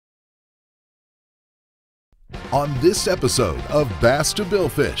On this episode of Bass to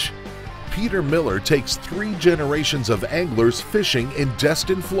Billfish, Peter Miller takes 3 generations of anglers fishing in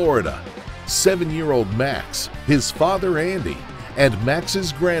Destin, Florida. 7-year-old Max, his father Andy, and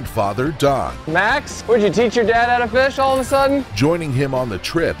Max's grandfather Don. Max, would you teach your dad how to fish all of a sudden? Joining him on the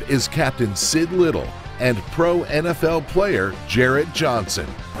trip is Captain Sid Little and pro NFL player Jarrett Johnson.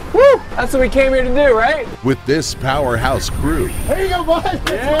 Woo! That's what we came here to do, right? With this powerhouse crew, There you go, bud.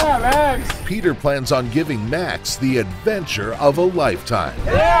 Yeah, Max. Peter plans on giving Max the adventure of a lifetime.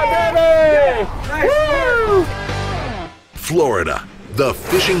 Yeah, baby! Woo! Florida, the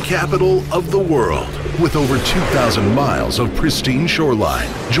fishing capital of the world. With over 2,000 miles of pristine shoreline,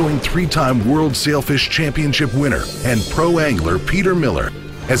 join 3-time World Sailfish Championship winner and pro angler Peter Miller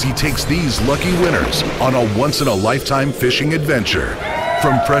as he takes these lucky winners on a once-in-a-lifetime fishing adventure.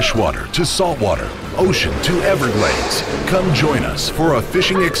 From freshwater to saltwater, ocean to Everglades, come join us for a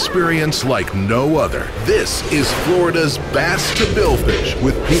fishing experience like no other. This is Florida's Bass to Billfish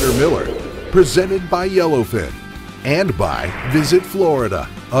with Peter Miller, presented by Yellowfin and by Visit Florida.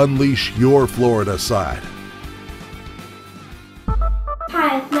 Unleash your Florida side.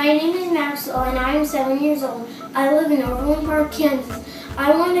 Hi, my name is Maxwell and I am 7 years old. I live in Overland Park, Kansas.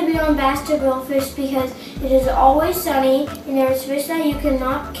 I want to be on Bass to Billfish because it is always sunny and there is fish that you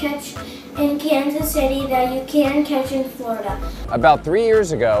cannot catch in Kansas City that you can catch in Florida. About 3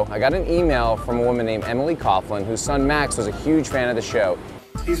 years ago, I got an email from a woman named Emily Coughlin, whose son Max was a huge fan of the show.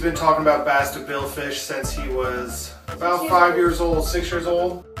 He's been talking about Bass to Billfish since he was about 5 years old, 6 years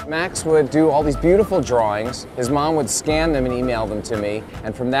old. Max would do all these beautiful drawings. His mom would scan them and email them to me.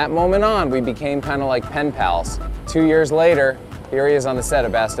 And from that moment on, we became kind of like pen pals. 2 years later, here he is on the set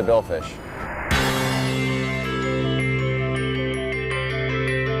of Bass to Billfish.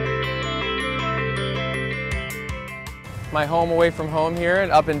 My home away from home here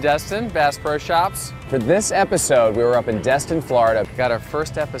and up in Destin, Bass Pro Shops. For this episode, we were up in Destin, Florida. We got our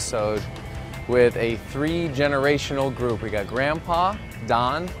first episode with a 3-generational group. We got Grandpa,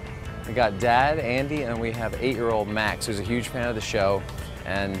 Don, we got Dad, Andy, and we have 8-year-old Max, who's a huge fan of the show.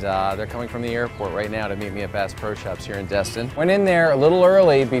 And they're coming from the airport right now to meet me at Bass Pro Shops here in Destin. Went in there a little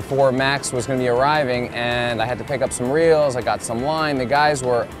early before Max was going to be arriving, and I had to pick up some reels, I got some line. The guys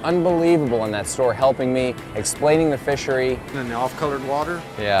were unbelievable in that store, helping me, explaining the fishery. In the off-colored water,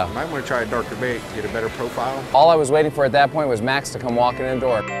 Yeah. you might want to try a darker bait to get a better profile. All I was waiting for at that point was Max to come walking in the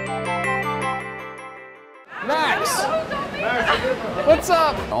door. Max! What's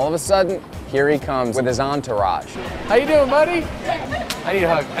up? All of a sudden, here he comes with his entourage. How you doing, buddy? I need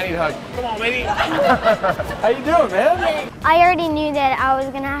a hug. I need a hug. Come on, baby. How you doing, man? I already knew that I was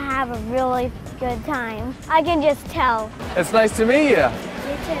going to have a really good time. I can just tell. It's nice to meet you.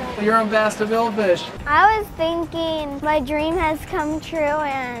 You too. You're on Bass to Billfish. I was thinking my dream has come true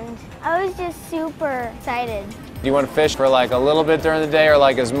and I was just super excited. Do you want to fish for like a little bit during the day or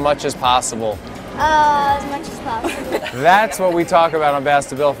like as much as possible? As much as possible. That's what we talk about on Bass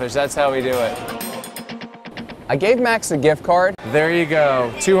to Billfish. That's how we do it. I gave Max a gift card. There you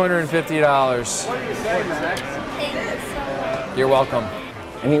go, $250. Thank you so much. You're welcome.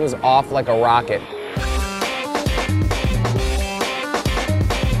 And he was off like a rocket.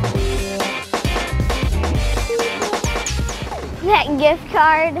 That gift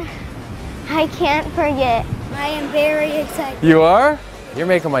card, I can't forget. I am very excited. You are? You're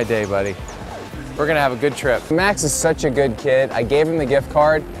making my day, buddy. We're gonna have a good trip. Max is such a good kid. I gave him the gift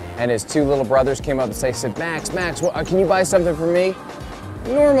card and his 2 little brothers came up and said, Max, can you buy something for me?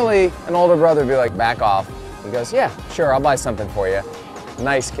 Normally, an older brother would be like, back off. He goes, yeah, sure, I'll buy something for you.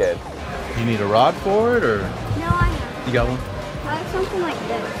 Nice kid. You need a rod for it, or? No, I have. You got one? I have something like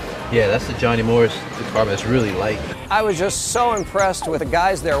this. Yeah, that's the Johnny Morris, the carbon that's really light. I was just so impressed with the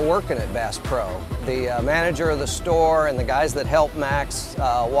guys there working at Bass Pro. The manager of the store and the guys that helped Max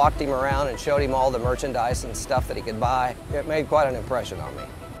walked him around and showed him all the merchandise and stuff that he could buy. It made quite an impression on me.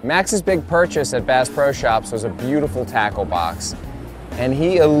 Max's big purchase at Bass Pro Shops was a beautiful tackle box. And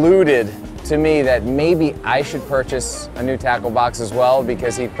he alluded to me that maybe I should purchase a new tackle box as well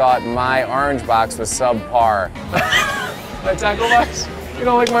because he thought my orange box was subpar. My tackle box? You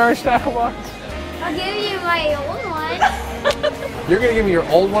don't like my orange tackle box? I'll give you my old one. You're gonna give me your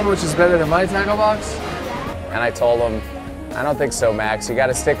old one, which is better than my tackle box? And I told him, I don't think so, Max. You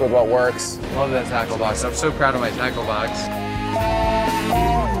gotta stick with what works. Love that tackle box. I'm so proud of my tackle box.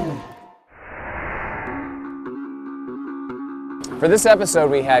 For this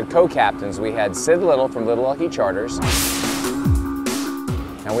episode, we had co-captains. We had Sid Little from Little Lucky Charters.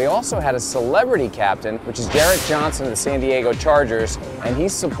 And we also had a celebrity captain, which is Jarrett Johnson of the San Diego Chargers, and he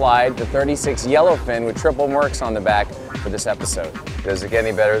supplied the 36 Yellowfin with triple Mercs on the back for this episode. Does it get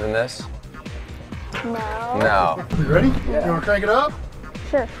any better than this? No. No. You ready? Yeah. You want to crank it up?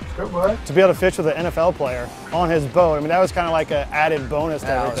 Sure. Go, bud. To be able to fish with an NFL player on his boat, I mean, that was kind of like an added bonus to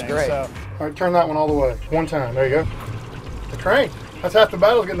That was everything. great. So. All right, turn that one all the way. One time. There you go. The crank. That's half the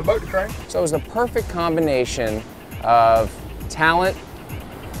battle, getting the boat to crank. So it was the perfect combination of talent,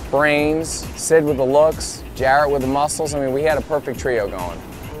 brains, Sid with the looks, Jarrett with the muscles. I mean, we had a perfect trio going.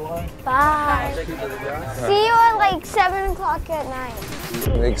 Bye. See you at like 7 o'clock at night.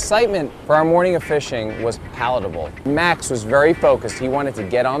 The excitement for our morning of fishing was palatable. Max was very focused. He wanted to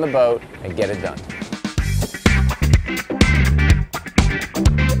get on the boat and get it done.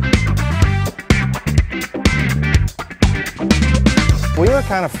 We were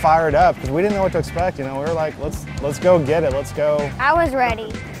kind of fired up because we didn't know what to expect. You know, we were like, let's go get it. Let's go. I was ready.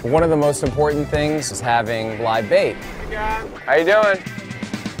 One of the most important things is having live bait. How you doing?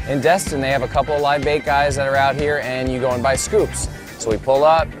 In Destin, they have a couple of live bait guys that are out here, and you go and buy scoops. So we pull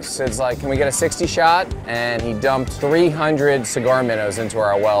up, Sid's like, can we get a 60 shot? And he dumped 300 cigar minnows into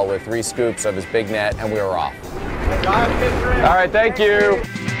our well with 3 scoops of his big net, and we were off. All right, thank you.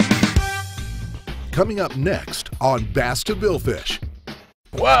 Coming up next on Bass to Billfish.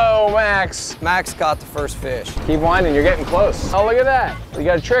 Whoa, Max. Max caught the first fish. Keep winding, you're getting close. Oh, look at that. You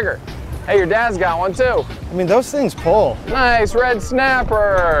got a trigger. Hey, your dad's got one too. I mean, those things pull. Nice red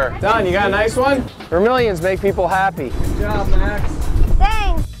snapper. Don, you got a nice one? Vermilions make people happy. Good job, Max.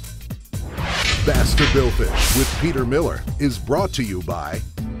 Thanks. Bass to Billfish with Peter Miller is brought to you by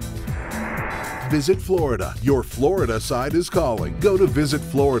Visit Florida. Your Florida side is calling. Go to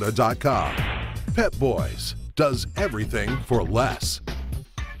visitflorida.com. Pep Boys does everything for less.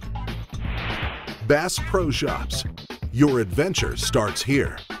 Bass Pro Shops. Your adventure starts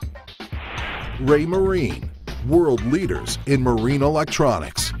here. Ray Marine, world leaders in marine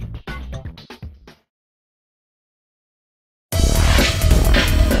electronics.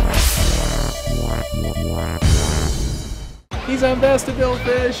 He's on Bass to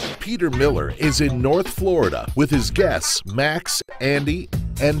Billfish. Peter Miller is in North Florida with his guests Max, Andy,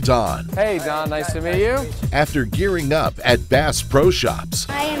 and Don. Hey, Don, nice to meet you. After gearing up at Bass Pro Shops,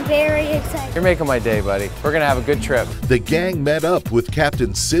 I am very excited. You're making my day, buddy. We're gonna have a good trip. the gang met up with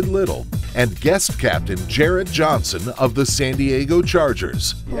Captain Sid Little and guest captain Jarrett Johnson of the San Diego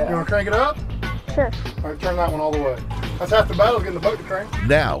Chargers. You want to crank it up? Sure. All right, turn that one all the way. That's half the battle, getting the boat to crank.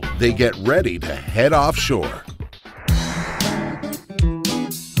 Now they get ready to head offshore.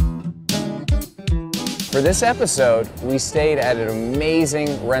 For this episode, we stayed at an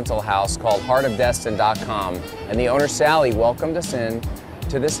amazing rental house called heartofdestin.com, and the owner, Sally, welcomed us in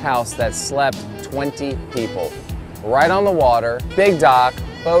to this house that slept 20 people. Right on the water, big dock,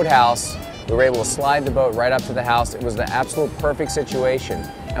 boathouse. We were able to slide the boat right up to the house. It was the absolute perfect situation.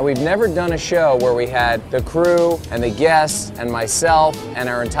 And we've never done a show where we had the crew and the guests and myself and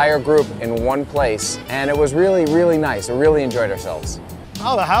our entire group in one place. And it was really, really nice. We really enjoyed ourselves.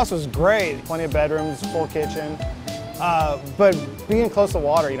 Oh, the house was great. Plenty of bedrooms, full kitchen. But being close to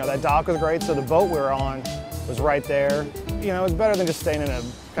water, you know, that dock was great, so the boat we were on was right there. You know, it was better than just staying in a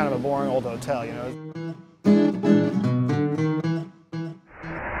kind of a boring old hotel, you know.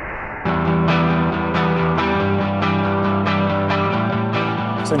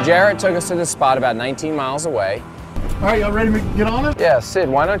 So Jarrett took us to this spot about 19 miles away. All right, y'all ready to get on it? Yeah, Sid,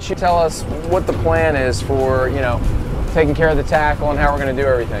 why don't you tell us what the plan is for, you know, taking care of the tackle and how we're going to do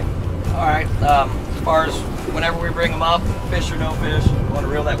everything. All right, as far as whenever we bring them up, fish or no fish, we want to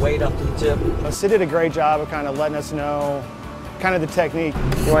reel that weight up to the tip. Sid did a great job of kind of letting us know kind of the technique.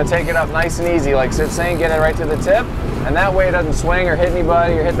 You want to take it up nice and easy, like Sid's saying, get it right to the tip, and that way it doesn't swing or hit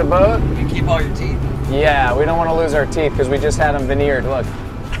anybody or hit the boat. You keep all your teeth. Yeah, we don't want to lose our teeth because we just had them veneered, look.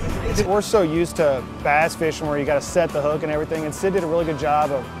 We're so used to bass fishing where you got to set the hook and everything, and Sid did a really good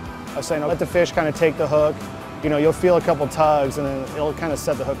job of saying, let the fish kind of take the hook. You know, you'll feel a couple tugs and then it'll kind of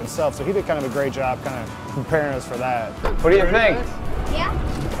set the hook itself. So he did kind of a great job kind of preparing us for that. What do you think? Yeah.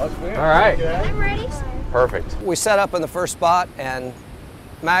 All right. I'm ready. Perfect. We set up in the first spot and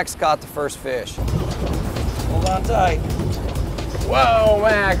Max caught the first fish. Hold on tight. Whoa,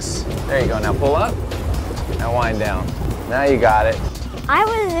 Max. There you go. Now pull up. Now wind down. Now you got it. I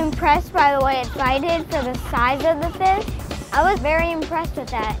was impressed by the way it sighted for the size of the fish. I was very impressed with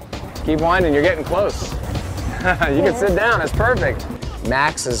that. Keep winding. You're getting close. You can sit down. It's perfect.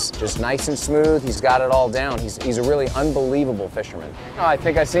 Max is just nice and smooth. He's got it all down. He's a really unbelievable fisherman. Oh, I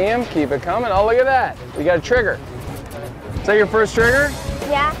think I see him. Keep it coming. Oh, look at that. You got a trigger. Is that your first trigger?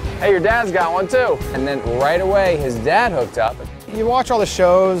 Yeah. Hey, your dad's got one too. And then right away, his dad hooked up. You watch all the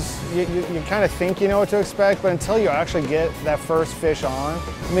shows, you kind of think you know what to expect, but until you actually get that first fish on,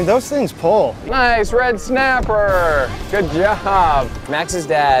 I mean, those things pull. Nice red snapper. Good job. Max's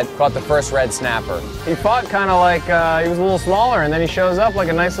dad caught the first red snapper. He fought kind of like he was a little smaller, and then he shows up like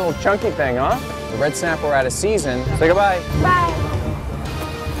a nice little chunky thing, huh? The red snapper out of season. Say goodbye. Bye.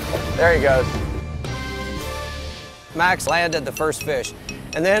 There he goes. Max landed the first fish,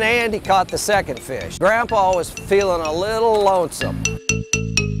 and then Andy caught the second fish. Grandpa was feeling a little lonesome.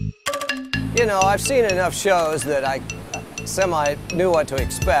 You know, I've seen enough shows that I semi knew what to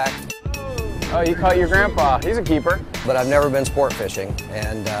expect. Oh, you caught your grandpa. He's a keeper. But I've never been sport fishing,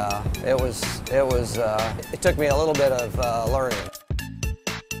 and it took me a little bit of learning.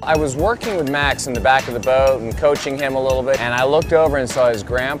 I was working with Max in the back of the boat and coaching him a little bit, and I looked over and saw his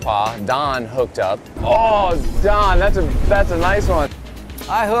grandpa, Don, hooked up. Oh, Don, that's a nice one.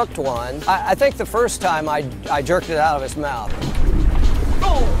 I hooked one. I think the first time I jerked it out of his mouth.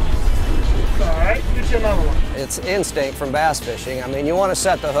 Oh! All right, get you another one. It's instinct from bass fishing. I mean, you want to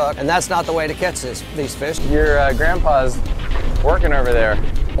set the hook, and that's not the way to catch these fish. Your grandpa's working over there.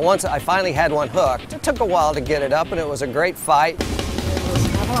 Once I finally had one hooked, it took a while to get it up, and it was a great fight.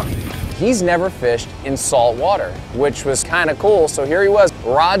 He's never fished in salt water, which was kind of cool. So here he was,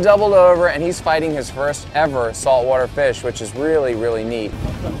 rod doubled over, and he's fighting his first ever saltwater fish, which is really, really neat.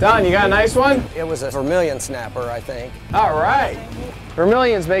 Don, you got a nice one? It was a vermilion snapper, I think. All right.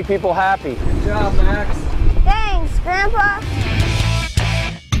 Vermilions make people happy. Good job, Max. Thanks, Grandpa.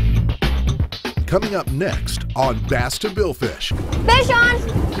 Coming up next on Bass to Billfish. Fish on.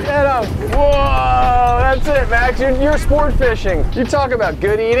 Get him. Whoa, that's it, Max. You're sport fishing. You talk about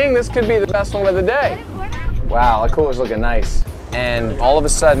good eating, this could be the best one of the day. Wow, that cooler's looking nice. And all of a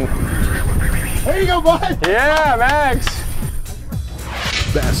sudden... There you go, bud. Yeah, Max.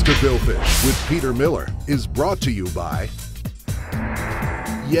 Bass to Billfish with Peter Miller is brought to you by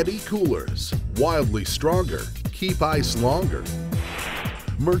Yeti Coolers. Wildly stronger. Keep ice longer.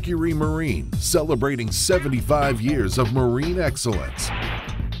 Mercury Marine, celebrating 75 years of marine excellence.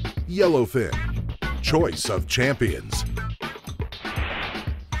 Yellowfin, choice of champions.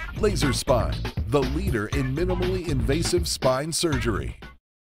 Laser Spine, the leader in minimally invasive spine surgery.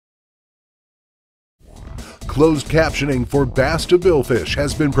 Closed captioning for Bass to Billfish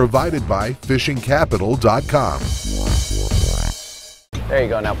has been provided by fishingcapital.com. There you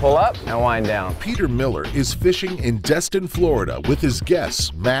go, now pull up and wind down. Peter Miller is fishing in Destin, Florida with his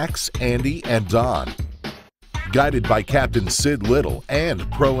guests Max, Andy, and Don. Guided by Captain Sid Little and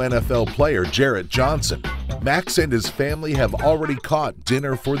pro NFL player Jarrett Johnson, Max and his family have already caught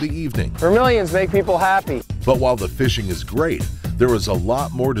dinner for the evening. Vermilions make people happy. But while the fishing is great, there is a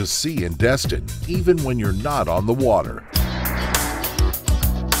lot more to see in Destin, even when you're not on the water.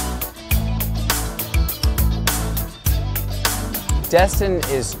 Destin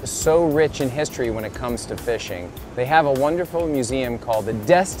is so rich in history when it comes to fishing. They have a wonderful museum called the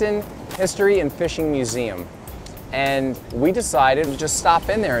Destin History and Fishing Museum. And we decided to just stop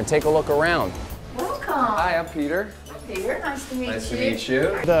in there and take a look around. Welcome. Hi, I'm Peter. Peter, nice to meet you. Nice to meet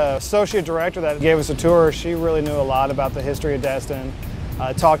you. The associate director that gave us a tour, she really knew a lot about the history of Destin.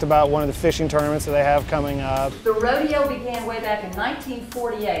 Talked about one of the fishing tournaments that they have coming up. The rodeo began way back in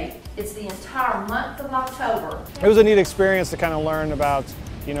 1948. It's the entire month of October. It was a neat experience to kind of learn about,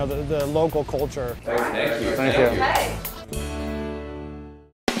 you know, the local culture. Thank you. Thank you. Okay.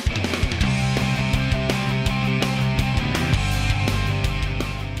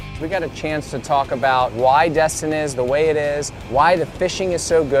 We got a chance to talk about why Destin is the way it is, why the fishing is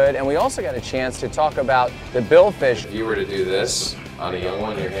so good, and we also got a chance to talk about the billfish. If you were to do this on a young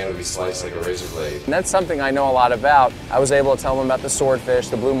one, your hand would be sliced like a razor blade. And that's something I know a lot about. I was able to tell them about the swordfish,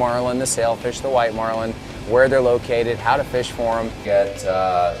 the blue marlin, the sailfish, the white marlin, where they're located, how to fish for them. Get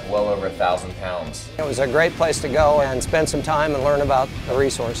well over 1,000 pounds. It was a great place to go and spend some time and learn about the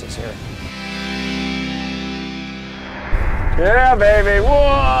resources here. Yeah, baby.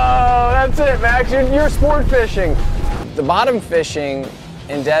 Whoa, that's it, Max. You're sport fishing. The bottom fishing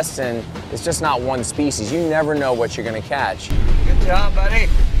in Destin is just not one species. You never know what you're going to catch. Good job, buddy.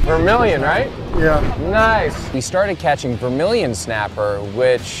 Vermilion, right? Yeah. Nice. We started catching vermilion snapper,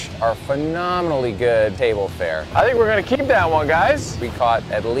 which are phenomenally good table fare. I think we're going to keep that one, guys. We caught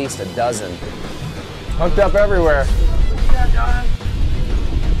at least a dozen. Hooked up everywhere. Good job, Don.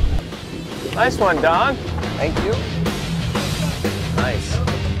 Nice one, Don. Thank you. Nice.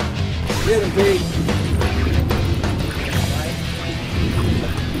 Get him, Pete.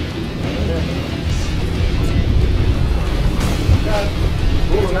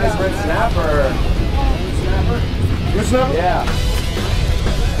 Ooh, nice red snapper. Snapper? Your snapper? Yeah.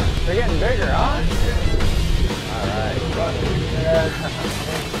 They're getting bigger, huh? All right.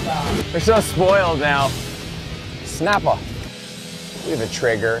 They're so spoiled now. Snapper. We have a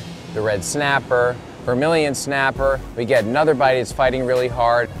trigger, the red snapper, vermilion snapper. We get another bite, it's fighting really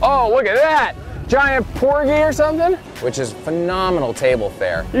hard. Oh, look at that! Giant porgy or something, which is phenomenal table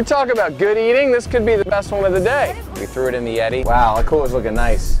fare. You talk about good eating, this could be the best one of the day. We threw it in the Yeti. Wow, that cool was looking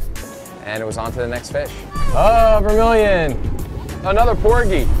nice. And it was on to the next fish. Oh, vermilion. Another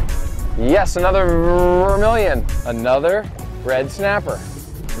porgy. Yes, another vermilion. Another red snapper.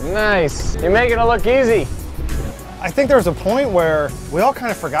 Nice. You're making it look easy. I think there was a point where we all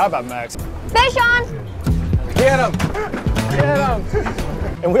kind of forgot about Max. Fish on! Get him! Get him!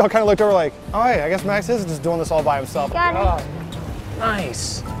 And we all kind of looked over like, oh, hey, I guess Max is just doing this all by himself. Got it.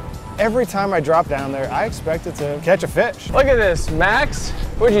 Nice. Every time I drop down there, I expected to catch a fish. Look at this, Max.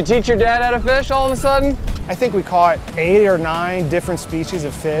 Would you teach your dad how to fish all of a sudden? I think we caught 8 or 9 different species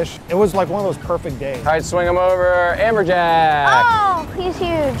of fish. It was like one of those perfect days. All right, swing him over. Amberjack. Oh, he's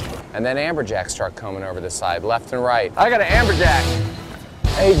huge. And then amberjacks start coming over the side, left and right. I got an amberjack.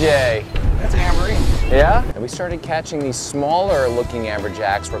 AJ. That's amberine. Yeah? And we started catching these smaller looking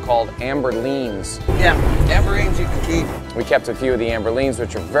amberjacks. We're called amberlines. Yeah, amberines you can keep. We kept a few of the amberlines,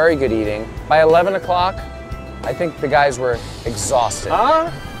 which are very good eating. By 11 o'clock, I think the guys were exhausted. Huh?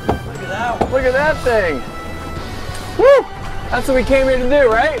 Look at that. Look at that thing. Woo! That's what we came here to do,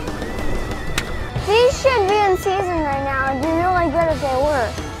 right? These should be in season right now. It'd be really good if they were.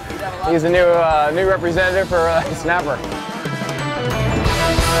 He's a new representative for snapper.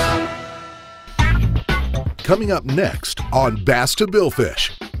 Coming up next on Bass to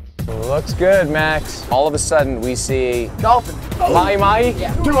Billfish. Looks good, Max. All of a sudden, we see Dolphin. Mahi.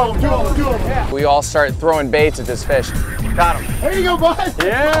 Yeah. Two of them. Yeah. We all start throwing baits at this fish. Got him. There you go, bud.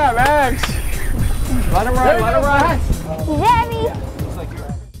 Yeah, Max. Let him run, let him run. Heavy.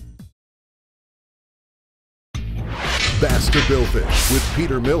 Bass to Billfish with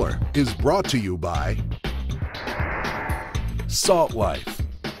Peter Miller is brought to you by Salt Life.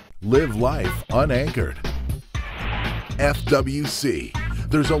 Live life unanchored. FWC.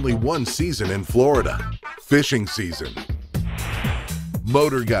 There's only one season in Florida. Fishing season.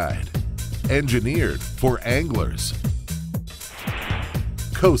 Motor Guide. Engineered for anglers.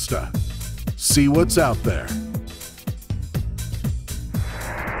 Costa. See what's out there.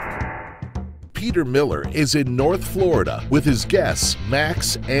 Peter Miller is in North Florida with his guests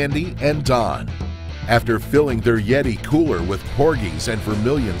Max, Andy, and Don. After filling their Yeti cooler with porgies and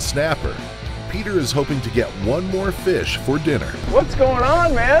vermilion snapper, Peter is hoping to get one more fish for dinner. What's going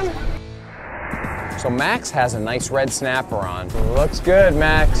on, man? So Max has a nice red snapper on. Looks good,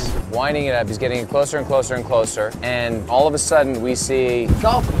 Max. Winding it up, he's getting it closer and closer and closer. And all of a sudden we see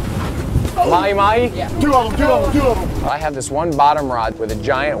Dolphin. Mahi. Yeah. Two of them. I have this one bottom rod with a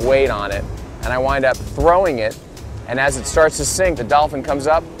giant weight on it, and I wind up throwing it. And as it starts to sink, the dolphin comes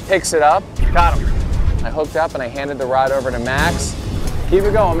up, picks it up, got him. I hooked up and I handed the rod over to Max. Keep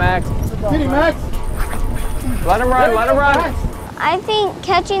it going, Max. Get him, Max. Let him run, let him run. I think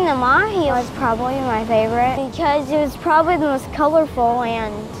catching the mahi was probably my favorite because it was probably the most colorful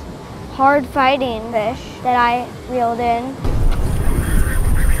and hard fighting fish that I reeled in.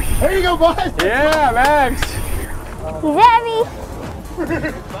 There you go, bud. Yeah, Max. He's heavy.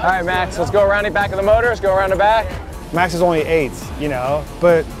 All right, Max, let's go around the back of the motor. Let's go around the back. Max is only 8, you know,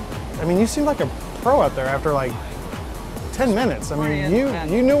 but I mean, you seemed like a pro out there after like 10 minutes. I mean,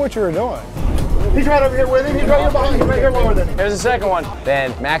 you knew what you were doing. He's right over here with him. He's right here behind him. Right here lower than him. Here's the second one.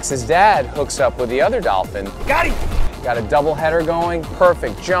 Then Max's dad hooks up with the other dolphin. Got him. Got a double header going,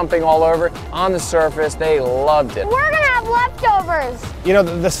 perfect, jumping all over, on the surface. They loved it. We're gonna have leftovers. You know,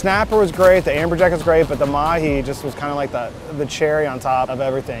 the snapper was great, the amberjack was great, but the mahi just was kind of like the cherry on top of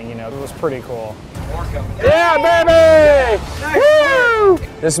everything, you know. It was pretty cool. Yeah, baby! Woo!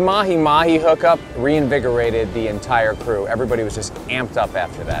 This mahi hookup reinvigorated the entire crew. Everybody was just amped up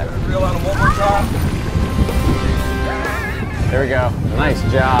after that. Reel on him one more time. There we go. Nice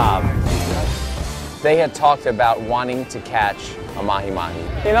job. They had talked about wanting to catch a mahi-mahi.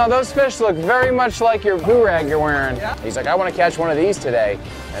 You know, those fish look very much like your do-rag you're wearing. Yeah. He's like, I want to catch one of these today.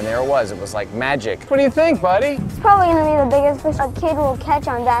 And there it was. It was like magic. What do you think, buddy? It's probably going to be the biggest fish a kid will catch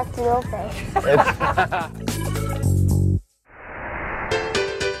on Bass to Billfish.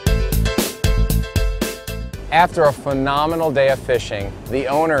 After a phenomenal day of fishing, the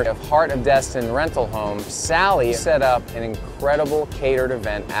owner of Heart of Destin rental home, Sally, set up an incredible catered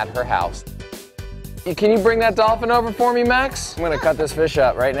event at her house. Can you bring that dolphin over for me, Max? I'm gonna cut this fish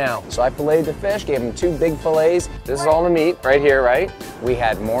up right now. So I filleted the fish, gave him 2 big fillets. This is all the meat right here, right? We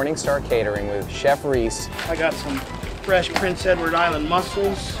had Morningstar Catering with Chef Reese. I got some fresh Prince Edward Island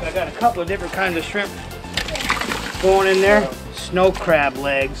mussels. I got a couple of different kinds of shrimp. going in there, snow crab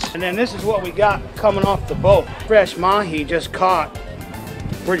legs. And then this is what we got coming off the boat. Fresh mahi just caught.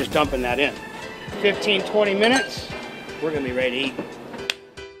 We're just dumping that in. 15, 20 minutes, we're gonna be ready to eat.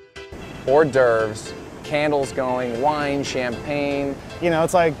 Hors d'oeuvres, candles going, wine, champagne. You know,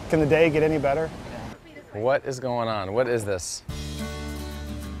 it's like, can the day get any better? What is going on? What is this?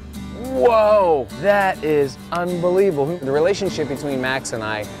 Whoa, that is unbelievable. The relationship between Max and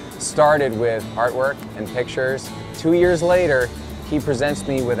I started with artwork and pictures. 2 years later, he presents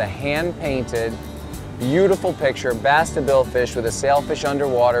me with a hand-painted, beautiful picture, bass to billfish with a sailfish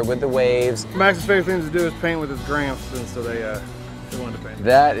underwater with the waves. Max's favorite thing to do is paint with his gramps, and so they wanted to paint.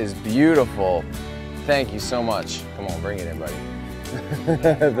 That is beautiful. Thank you so much. Come on, bring it in, buddy.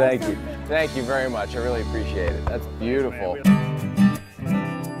 Thank you. Thank you very much. I really appreciate it. That's beautiful.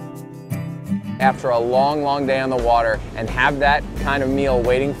 After a long, long day on the water and have that kind of meal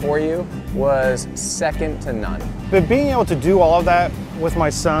waiting for you was second to none. But being able to do all of that with my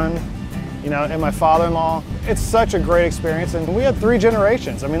son, you know, and my father-in-law, it's such a great experience. And we had 3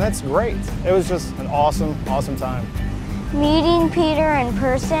 generations. I mean, that's great. It was just an awesome, awesome time. Meeting Peter in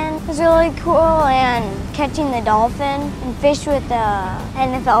person was really cool, and catching the dolphin and fish with the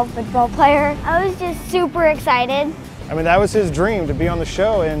NFL football player. I was just super excited. I mean, that was his dream, to be on the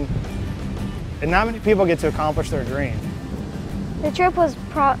show, and not many people get to accomplish their dream. The trip was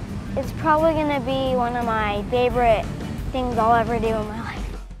it's probably going to be one of my favorite things I'll ever do in my life.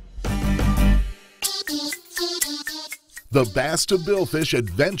 The Bass to Billfish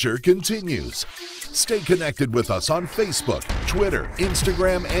adventure continues. Stay connected with us on Facebook, Twitter,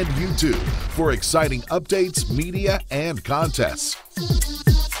 Instagram, and YouTube for exciting updates, media, and contests.